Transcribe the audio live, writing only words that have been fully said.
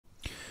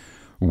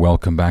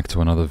Welcome back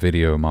to another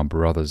video, my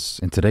brothers.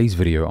 In today's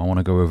video, I want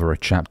to go over a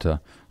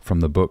chapter from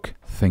the book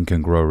Think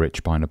and Grow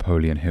Rich by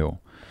Napoleon Hill.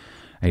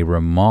 A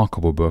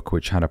remarkable book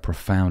which had a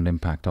profound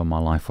impact on my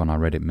life when I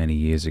read it many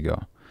years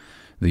ago.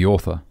 The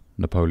author,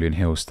 Napoleon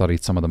Hill,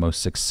 studied some of the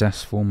most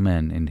successful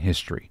men in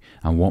history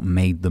and what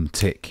made them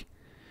tick.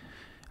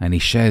 And he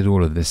shared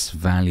all of this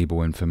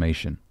valuable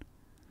information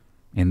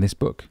in this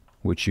book,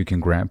 which you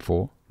can grab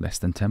for less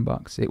than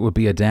 $10. It would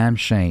be a damn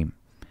shame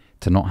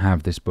to not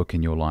have this book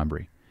in your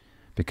library.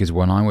 Because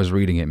when I was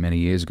reading it many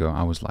years ago,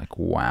 I was like,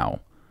 wow,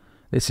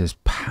 this is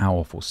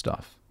powerful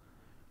stuff.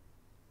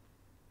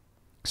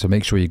 So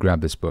make sure you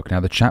grab this book. Now,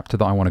 the chapter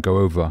that I want to go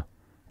over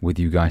with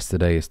you guys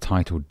today is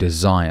titled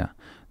Desire,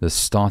 the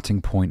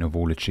Starting Point of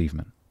All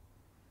Achievement.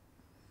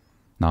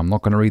 Now, I'm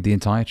not going to read the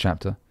entire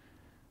chapter,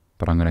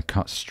 but I'm going to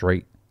cut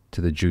straight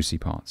to the juicy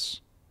parts.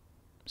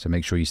 So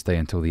make sure you stay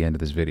until the end of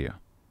this video.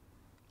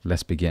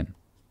 Let's begin.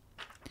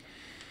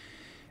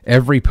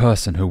 Every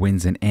person who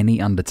wins in any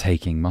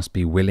undertaking must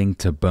be willing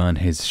to burn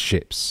his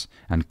ships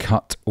and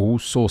cut all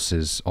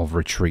sources of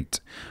retreat.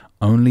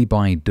 Only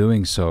by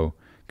doing so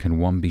can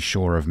one be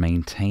sure of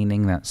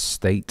maintaining that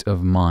state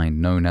of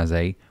mind known as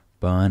a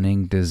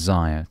burning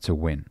desire to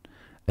win,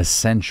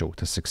 essential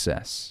to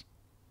success.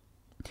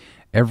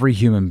 Every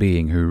human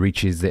being who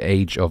reaches the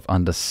age of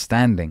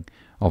understanding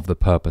of the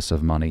purpose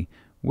of money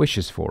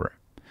wishes for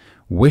it.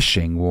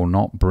 Wishing will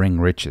not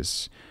bring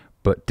riches,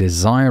 but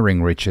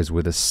desiring riches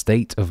with a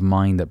state of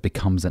mind that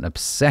becomes an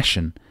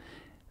obsession,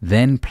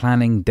 then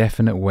planning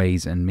definite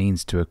ways and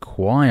means to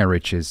acquire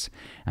riches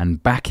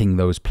and backing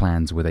those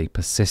plans with a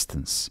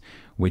persistence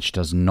which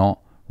does not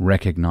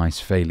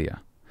recognize failure.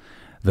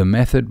 The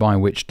method by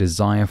which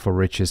desire for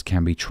riches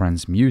can be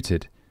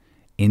transmuted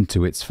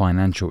into its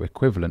financial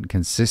equivalent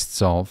consists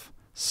of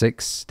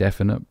 6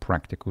 definite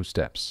practical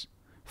steps.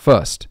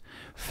 First,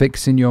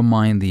 fix in your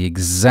mind the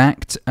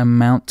exact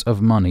amount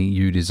of money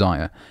you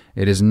desire.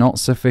 It is not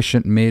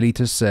sufficient merely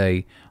to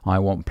say, I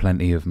want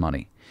plenty of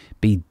money.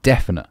 Be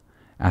definite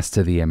as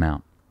to the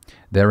amount.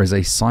 There is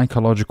a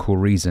psychological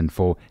reason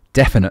for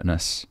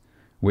definiteness,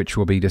 which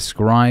will be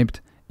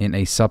described in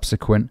a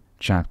subsequent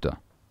chapter,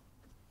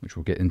 which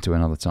we'll get into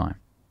another time.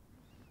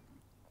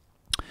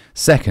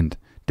 Second,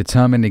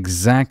 determine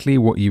exactly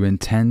what you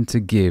intend to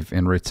give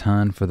in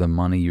return for the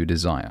money you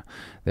desire.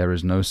 There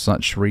is no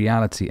such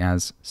reality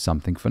as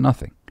something for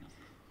nothing.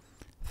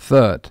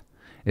 Third,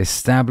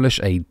 establish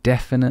a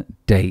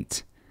definite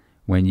date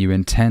when you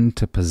intend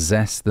to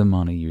possess the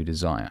money you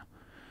desire.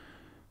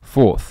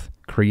 Fourth,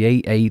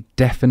 create a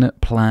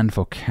definite plan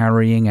for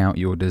carrying out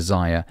your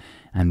desire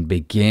and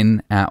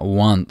begin at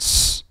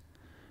once,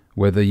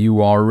 whether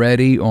you are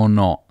ready or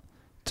not,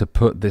 to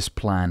put this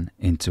plan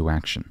into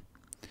action.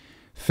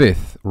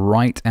 Fifth,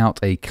 write out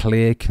a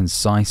clear,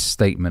 concise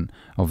statement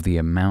of the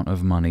amount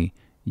of money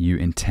you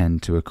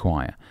intend to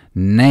acquire.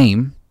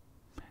 Name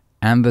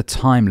and the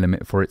time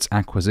limit for its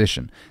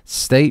acquisition.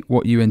 State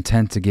what you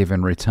intend to give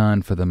in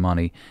return for the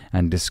money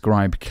and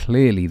describe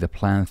clearly the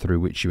plan through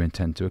which you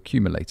intend to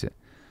accumulate it.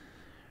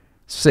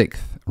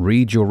 Sixth,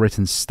 read your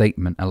written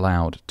statement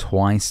aloud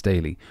twice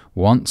daily,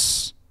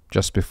 once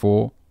just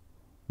before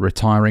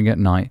retiring at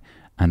night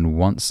and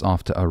once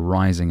after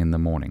arising in the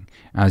morning.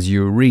 As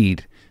you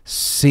read,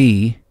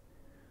 see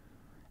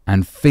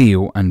and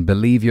feel and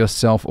believe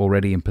yourself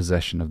already in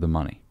possession of the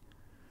money.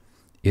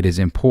 It is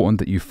important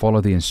that you follow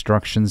the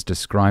instructions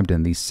described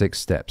in these 6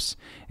 steps.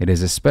 It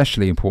is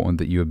especially important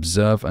that you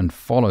observe and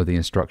follow the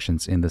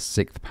instructions in the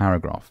 6th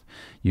paragraph.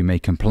 You may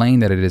complain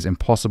that it is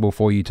impossible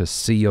for you to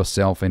see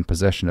yourself in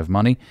possession of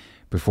money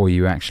before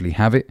you actually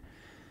have it.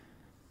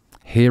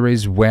 Here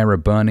is where a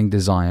burning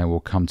desire will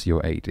come to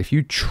your aid. If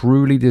you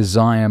truly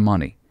desire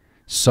money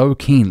so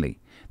keenly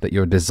that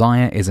your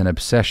desire is an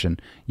obsession,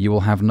 you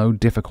will have no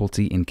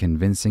difficulty in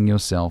convincing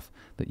yourself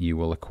that you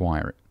will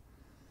acquire it.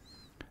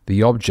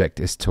 The object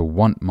is to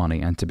want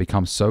money and to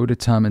become so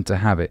determined to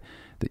have it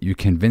that you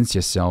convince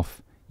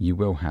yourself you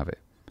will have it.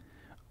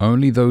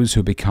 Only those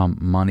who become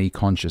money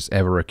conscious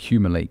ever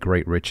accumulate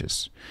great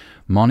riches.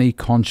 Money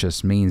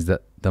conscious means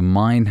that the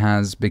mind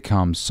has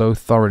become so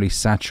thoroughly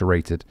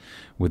saturated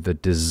with the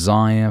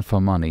desire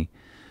for money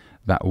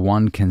that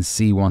one can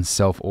see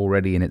oneself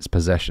already in its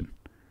possession.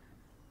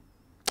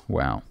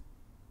 Wow.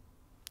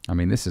 I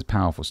mean, this is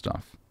powerful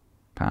stuff.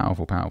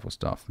 Powerful, powerful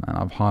stuff, man.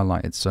 I've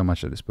highlighted so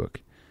much of this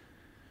book.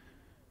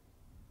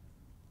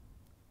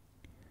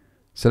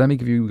 So let me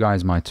give you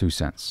guys my 2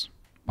 cents.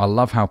 I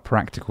love how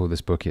practical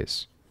this book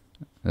is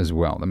as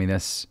well. I mean,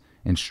 there's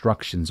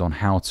instructions on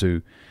how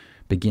to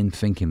begin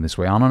thinking this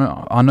way.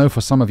 I know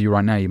for some of you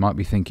right now, you might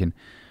be thinking,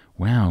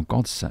 wow,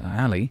 God's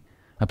alley,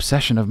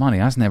 obsession of money,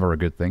 that's never a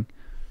good thing.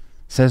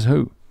 Says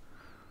who?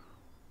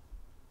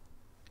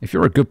 If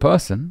you're a good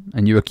person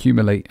and you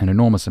accumulate an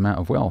enormous amount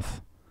of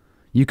wealth,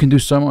 you can do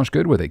so much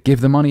good with it.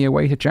 Give the money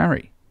away to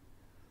charity.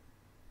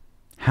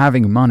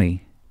 Having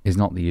money is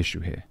not the issue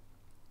here.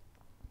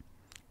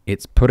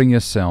 It's putting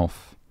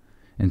yourself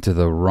into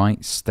the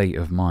right state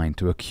of mind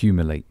to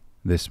accumulate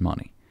this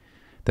money.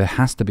 There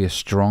has to be a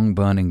strong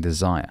burning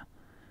desire.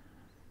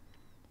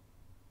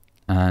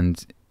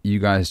 And you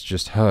guys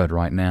just heard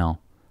right now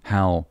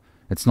how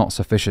it's not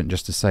sufficient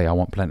just to say, I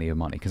want plenty of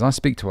money. Because I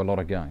speak to a lot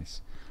of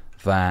guys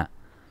that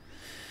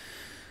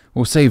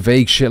will say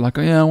vague shit like,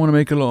 oh, yeah, I want to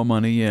make a lot of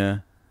money, yeah.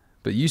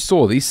 But you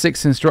saw these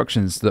 6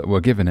 instructions that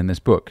were given in this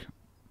book.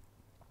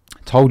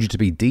 Told you to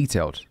be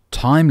detailed.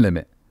 Time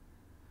limit.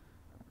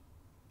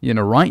 You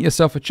know, write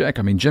yourself a check.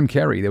 I mean, Jim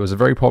Carrey, there was a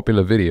very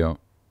popular video.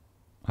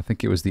 I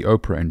think it was the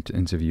Oprah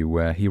interview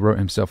where he wrote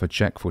himself a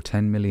check for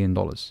 $10 million.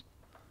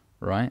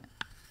 Right?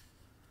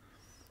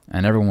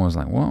 And everyone was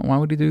like, what? Why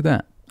would he do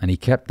that? And he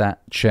kept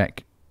that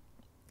check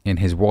in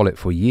his wallet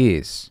for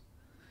years.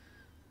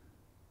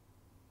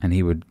 And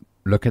he would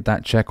look at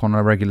that check on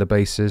a regular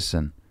basis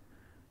and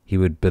he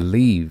would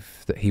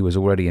believe that he was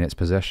already in its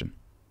possession.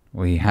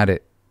 Or he had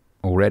it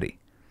already.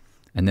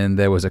 And then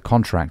there was a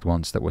contract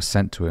once that was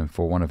sent to him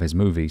for one of his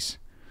movies.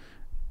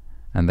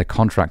 And the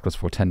contract was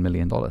for $10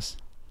 million.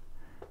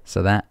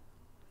 So that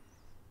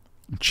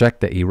check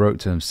that he wrote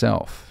to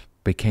himself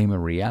became a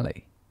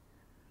reality.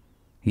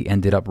 He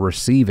ended up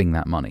receiving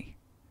that money.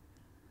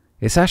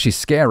 It's actually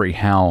scary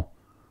how,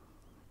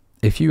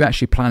 if you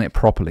actually plan it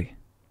properly,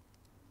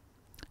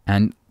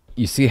 and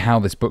you see how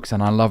this book's,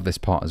 and I love this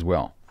part as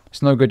well.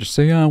 It's no good just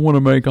saying, yeah, I want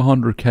to make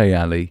 100K,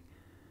 Ali.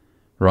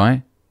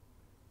 Right?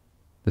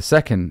 The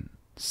second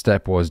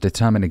step was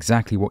determine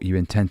exactly what you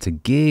intend to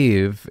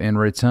give in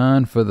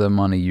return for the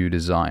money you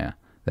desire.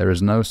 There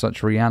is no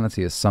such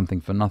reality as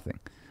something for nothing.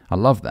 I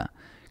love that.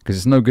 Because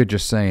it's no good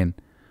just saying,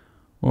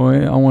 oh,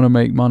 yeah, I want to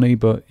make money,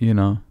 but, you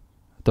know,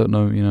 I don't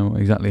know, you know,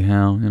 exactly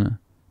how, you know.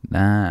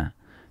 Nah.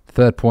 The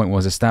third point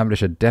was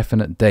establish a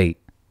definite date,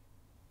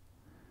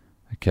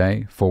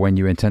 okay, for when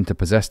you intend to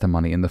possess the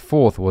money. And the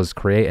fourth was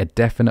create a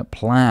definite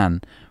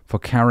plan for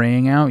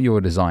carrying out your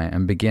desire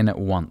and begin at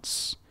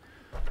once.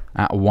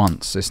 At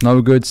once. It's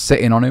no good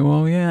sitting on it.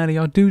 Well, yeah,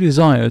 I do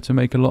desire to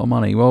make a lot of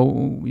money.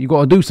 Well, you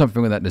got to do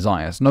something with that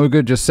desire. It's no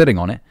good just sitting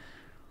on it.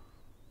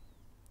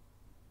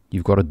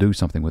 You've got to do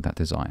something with that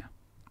desire.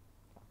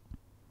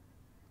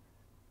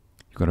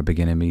 You've got to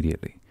begin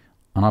immediately.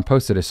 And I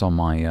posted this on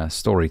my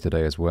story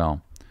today as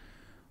well.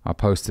 I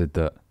posted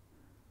that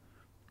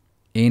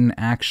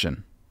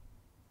inaction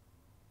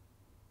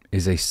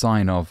is a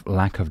sign of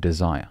lack of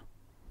desire.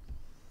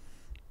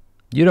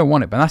 You don't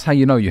want it, but that's how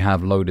you know you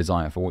have low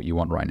desire for what you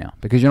want right now.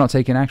 Because you're not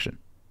taking action.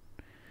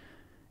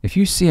 If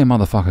you see a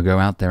motherfucker go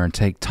out there and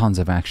take tons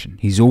of action,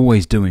 he's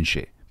always doing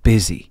shit,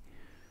 busy.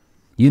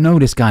 You know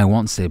this guy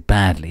wants it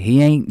badly.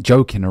 He ain't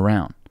joking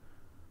around.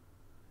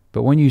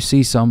 But when you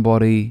see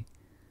somebody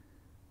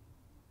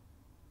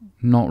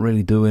not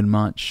really doing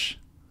much,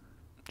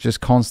 just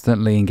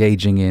constantly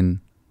engaging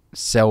in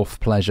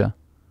self-pleasure,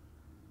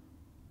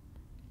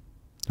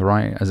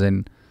 right? As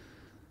in,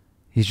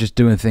 he's just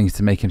doing things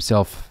to make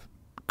himself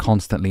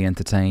constantly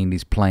entertained.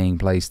 He's playing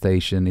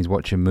PlayStation, he's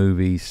watching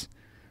movies.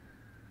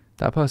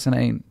 That person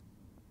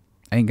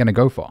ain't gonna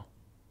go far.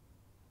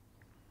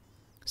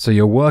 So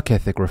your work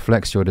ethic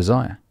reflects your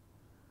desire.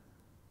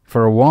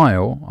 For a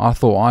while, I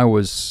thought I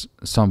was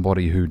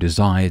somebody who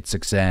desired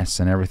success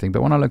and everything,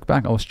 but when I look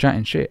back, I was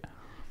chatting shit.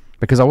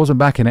 Because I wasn't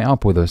backing it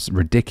up with a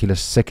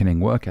ridiculous, sickening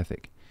work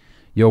ethic.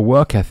 Your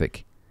work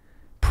ethic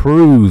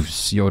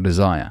proves your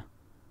desire.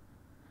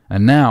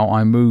 And now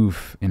I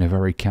move in a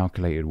very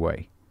calculated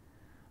way.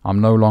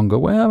 I'm no longer,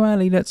 well,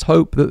 Ali, let's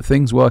hope that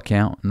things work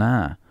out.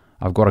 Nah,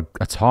 I've got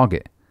a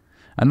target.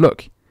 And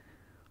look,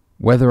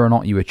 whether or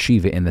not you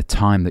achieve it in the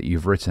time that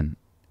you've written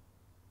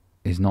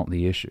is not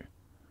the issue.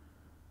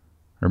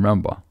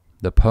 Remember,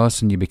 the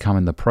person you become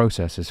in the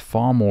process is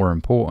far more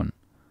important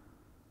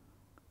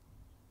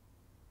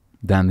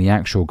than the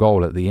actual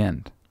goal at the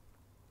end.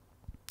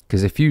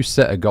 Because if you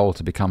set a goal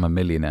to become a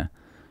millionaire,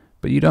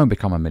 but you don't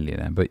become a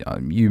millionaire, but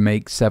you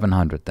make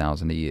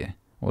 700,000 a year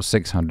or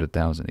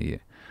 600,000 a year,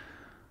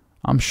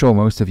 I'm sure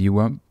most of you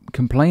won't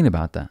complain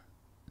about that.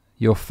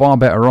 You're far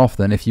better off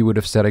than if you would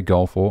have set a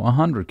goal for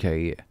 100K a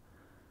year,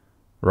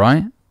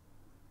 right?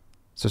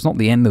 So it's not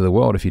the end of the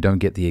world if you don't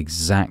get the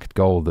exact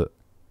goal that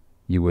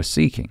you were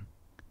seeking,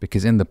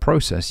 because in the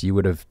process you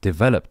would have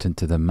developed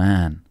into the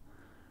man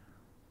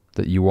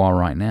that you are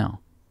right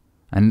now.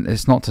 And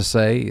it's not to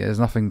say there's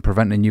nothing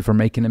preventing you from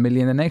making $1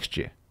 million the next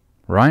year,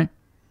 right?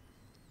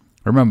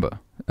 Remember,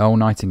 Earl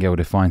Nightingale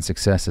defines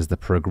success as the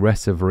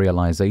progressive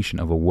realization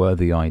of a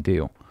worthy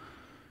ideal.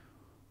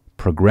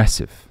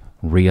 Progressive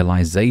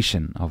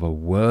realization of a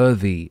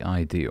worthy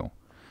ideal.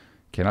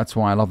 Okay, that's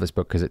why I love this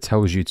book, because it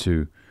tells you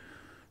to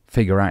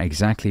figure out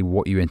exactly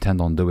what you intend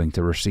on doing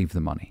to receive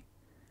the money.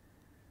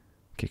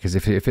 Okay, because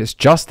if it's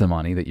just the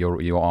money that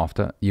you're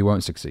after, you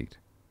won't succeed.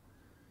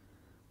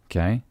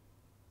 Okay?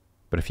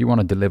 But if you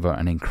want to deliver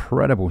an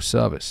incredible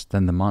service,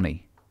 then the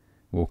money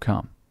will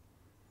come.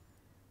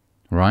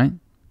 Right?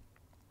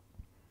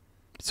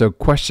 So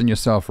question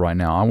yourself right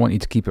now. I want you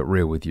to keep it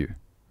real with you.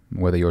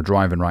 Whether you're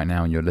driving right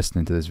now and you're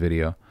listening to this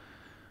video,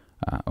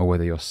 or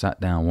whether you're sat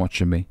down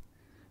watching me,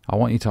 I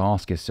want you to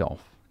ask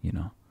yourself, you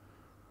know,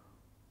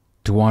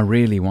 do I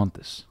really want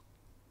this?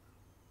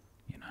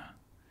 You know,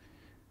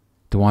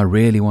 do I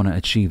really want to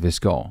achieve this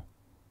goal?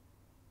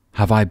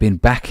 Have I been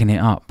backing it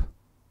up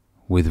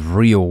with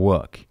real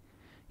work.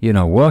 You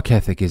know, work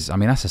ethic is, I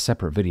mean, that's a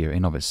separate video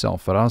in of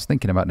itself, but I was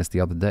thinking about this the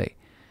other day.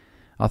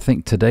 I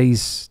think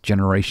today's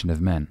generation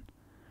of men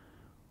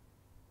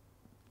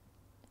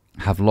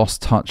have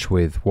lost touch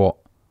with what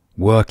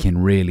working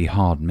really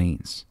hard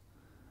means.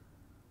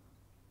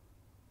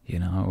 You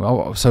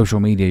know,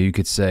 social media, you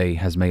could say,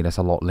 has made us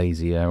a lot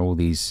lazier. All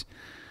these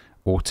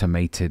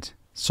automated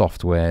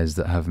softwares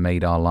that have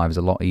made our lives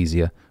a lot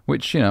easier,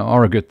 which, you know,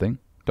 are a good thing.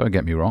 Don't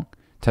get me wrong.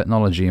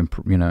 Technology,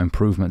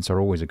 improvements are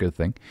always a good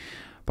thing.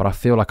 But I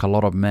feel like a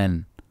lot of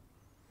men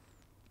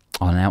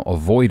are now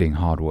avoiding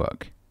hard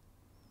work.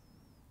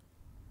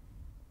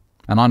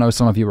 And I know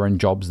some of you are in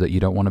jobs that you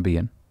don't want to be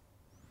in.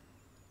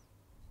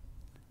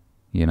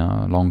 You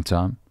know, long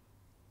term.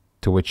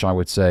 To which I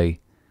would say,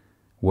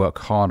 work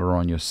harder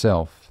on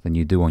yourself than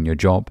you do on your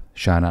job.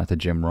 Shout out to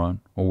Jim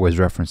Rohn, always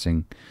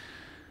referencing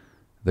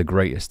the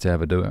greatest to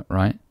ever do it,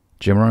 right?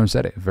 Jim Rohn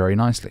said it very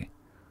nicely.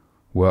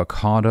 Work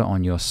harder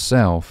on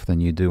yourself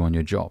than you do on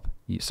your job.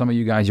 Some of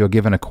you guys, you're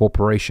giving a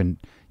corporation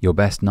your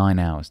best 9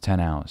 hours, 10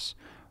 hours.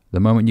 The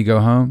moment you go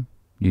home,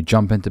 you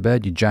jump into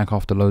bed, you jack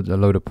off a load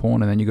of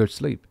porn, and then you go to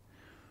sleep.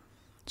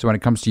 So when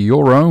it comes to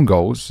your own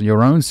goals,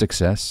 your own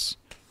success,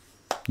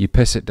 you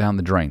piss it down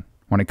the drain.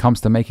 When it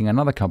comes to making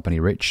another company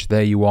rich,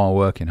 there you are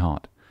working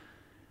hard.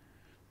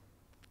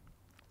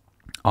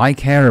 I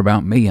care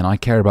about me and I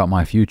care about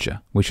my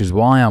future, which is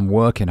why I'm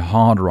working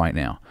hard right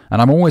now.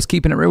 And I'm always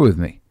keeping it real with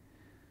me.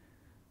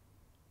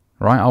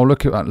 Right? I'll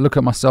look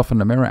at myself in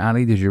the mirror.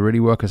 Ali, did you really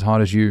work as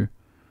hard as you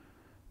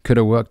could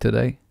have worked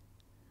today?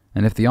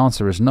 And if the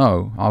answer is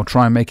no, I'll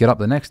try and make it up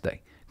the next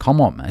day.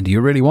 Come on, man. Do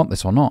you really want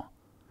this or not?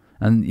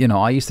 And, you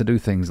know, I used to do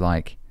things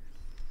like,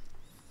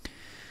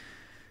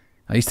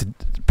 I used to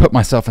put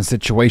myself in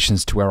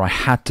situations to where I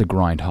had to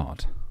grind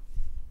hard.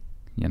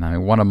 You know,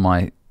 one of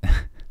my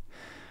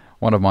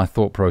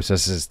thought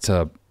processes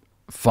to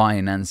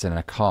financing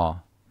a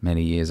car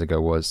many years ago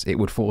was it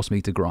would force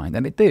me to grind.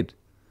 And it did.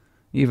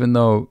 Even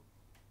though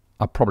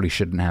I probably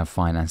shouldn't have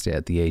financed it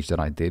at the age that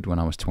I did when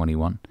I was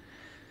 21.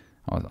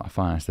 I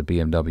financed a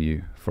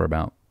BMW for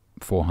about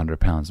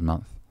 £400 a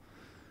month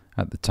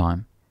at the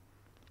time.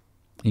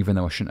 Even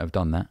though I shouldn't have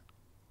done that.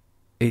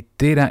 It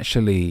did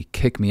actually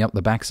kick me up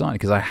the backside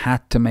because I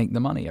had to make the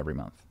money every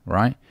month,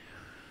 right?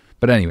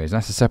 But anyways,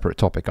 that's a separate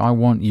topic. I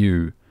want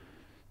you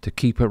to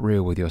keep it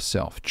real with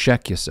yourself.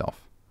 Check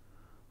yourself.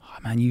 Oh,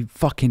 man, you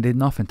fucking did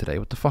nothing today.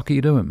 What the fuck are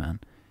you doing, man?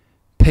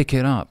 Pick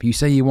it up. You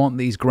say you want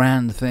these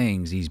grand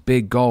things, these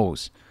big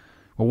goals.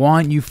 Well, why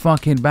aren't you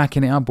fucking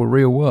backing it up with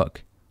real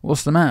work?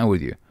 What's the matter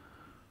with you?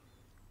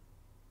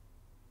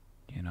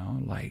 You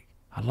know, like,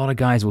 a lot of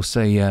guys will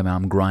say, yeah, man,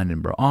 I'm grinding,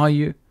 bro. Are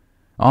you?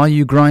 Are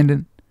you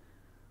grinding?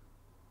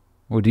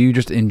 Or do you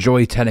just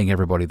enjoy telling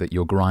everybody that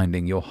you're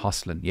grinding, you're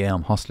hustling? Yeah,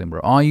 I'm hustling,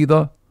 bro. Are you,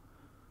 though?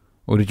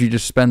 Or did you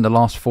just spend the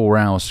last 4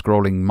 hours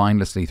scrolling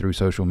mindlessly through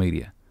social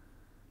media?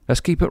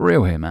 Let's keep it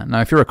real here, man. Now,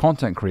 if you're a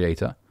content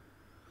creator,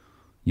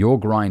 your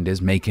grind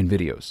is making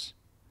videos,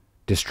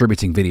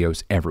 distributing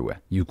videos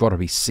everywhere. You've got to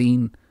be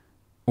seen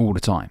all the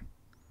time.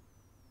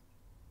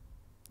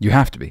 You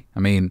have to be.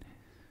 I mean,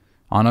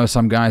 I know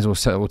some guys will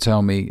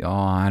tell me, oh,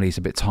 Ali, it's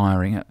a bit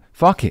tiring.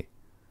 Fuck it.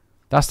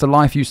 That's the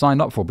life you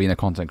signed up for, being a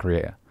content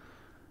creator.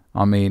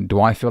 I mean, do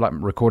I feel like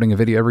recording a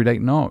video every day?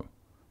 No.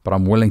 But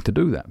I'm willing to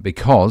do that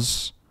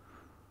because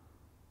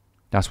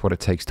that's what it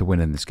takes to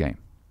win in this game.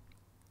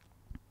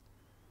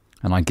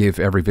 And I give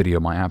every video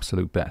my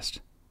absolute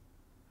best.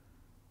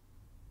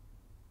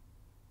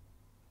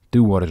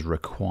 Do what is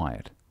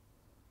required.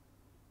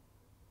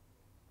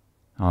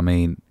 I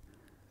mean,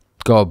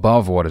 go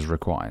above what is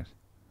required.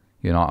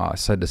 You know, I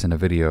said this in a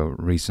video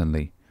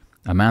recently.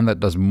 A man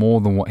that does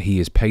more than what he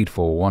is paid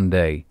for one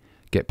day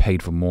get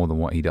paid for more than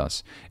what he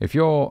does. If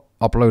you're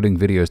uploading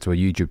videos to a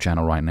YouTube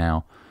channel right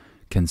now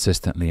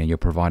consistently and you're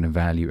providing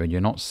value and you're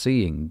not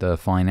seeing the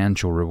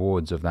financial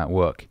rewards of that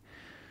work,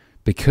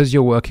 because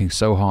you're working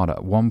so hard,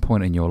 at one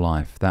point in your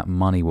life, that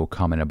money will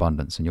come in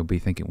abundance and you'll be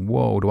thinking,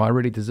 whoa, do I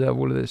really deserve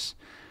all of this?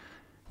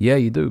 Yeah,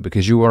 you do,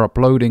 because you are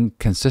uploading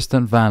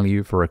consistent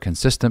value for a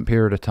consistent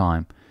period of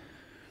time.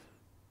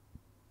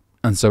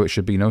 And so it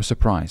should be no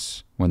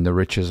surprise when the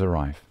riches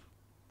arrive.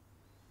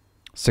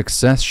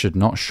 Success should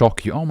not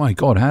shock you. Oh my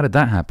God, how did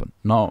that happen?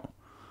 No,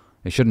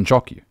 it shouldn't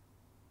shock you.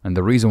 And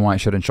the reason why it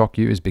shouldn't shock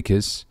you is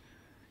because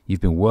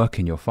you've been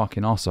working your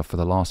fucking ass off for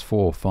the last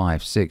 4,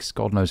 5, 6,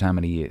 God knows how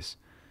many years.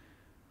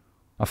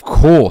 Of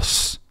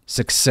course,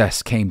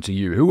 success came to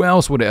you. Who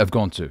else would it have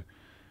gone to?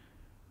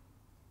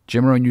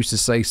 Jim Rohn used to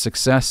say,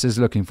 success is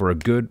looking for a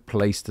good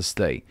place to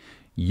stay.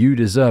 You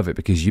deserve it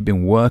because you've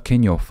been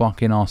working your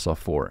fucking ass off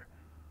for it.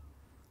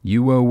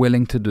 You were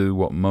willing to do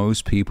what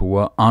most people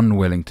were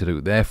unwilling to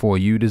do. Therefore,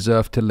 you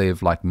deserve to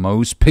live like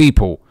most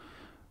people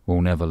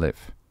will never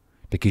live.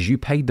 Because you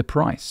paid the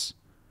price.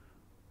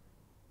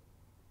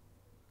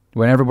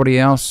 When everybody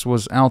else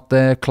was out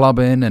there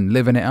clubbing and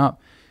living it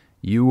up,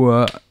 you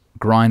were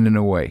grinding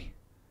away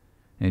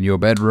in your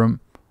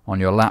bedroom, on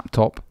your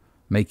laptop,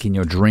 making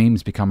your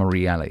dreams become a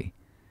reality.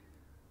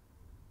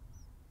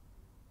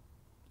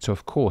 So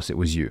of course it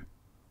was you.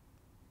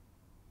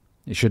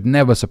 It should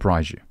never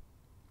surprise you.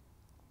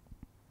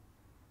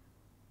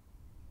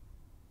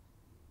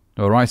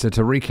 Alright, so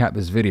to recap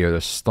this video,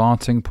 the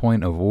starting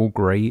point of all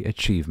great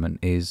achievement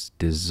is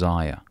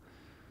desire.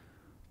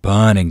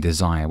 Burning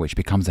desire, which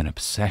becomes an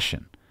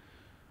obsession.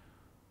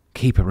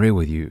 Keep it real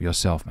with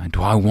yourself, man.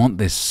 Do I want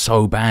this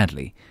so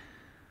badly?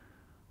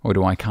 Or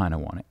do I kind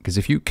of want it? Because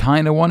if you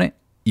kind of want it,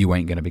 you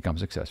ain't going to become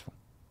successful.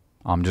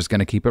 I'm just going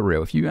to keep it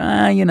real. If you,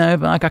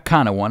 like I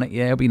kind of want it,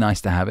 yeah, it'll be nice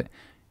to have it,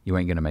 you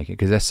ain't going to make it.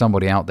 Because there's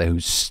somebody out there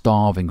who's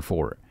starving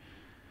for it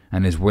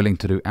and is willing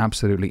to do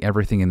absolutely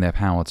everything in their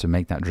power to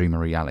make that dream a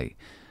reality.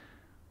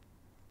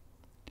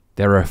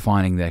 They're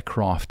refining their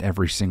craft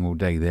every single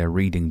day. They're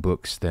reading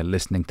books. They're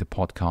listening to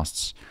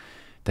podcasts.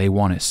 They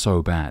want it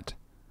so bad.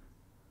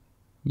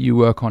 You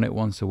work on it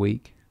once a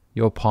week.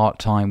 You're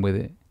part-time with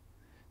it.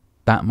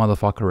 That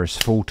motherfucker is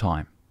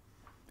full-time.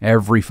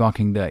 Every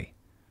fucking day.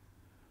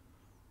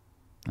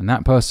 And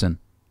that person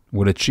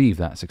will achieve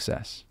that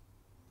success.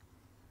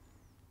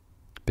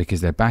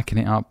 Because they're backing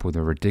it up with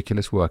a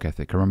ridiculous work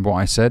ethic. Remember what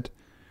I said?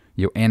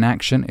 Your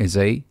inaction is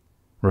a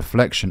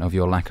reflection of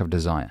your lack of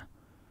desire.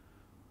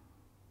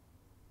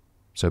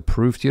 So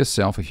prove to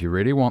yourself, if you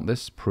really want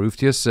this, prove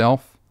to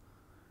yourself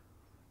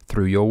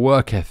through your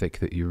work ethic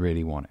that you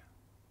really want it.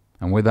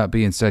 And with that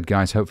being said,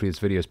 guys, hopefully this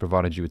video has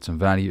provided you with some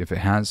value. If it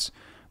has,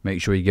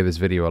 make sure you give this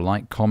video a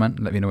like, comment,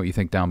 let me know what you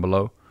think down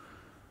below.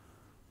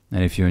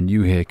 And if you're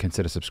new here,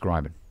 consider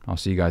subscribing. I'll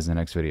see you guys in the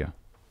next video.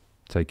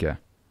 Take care.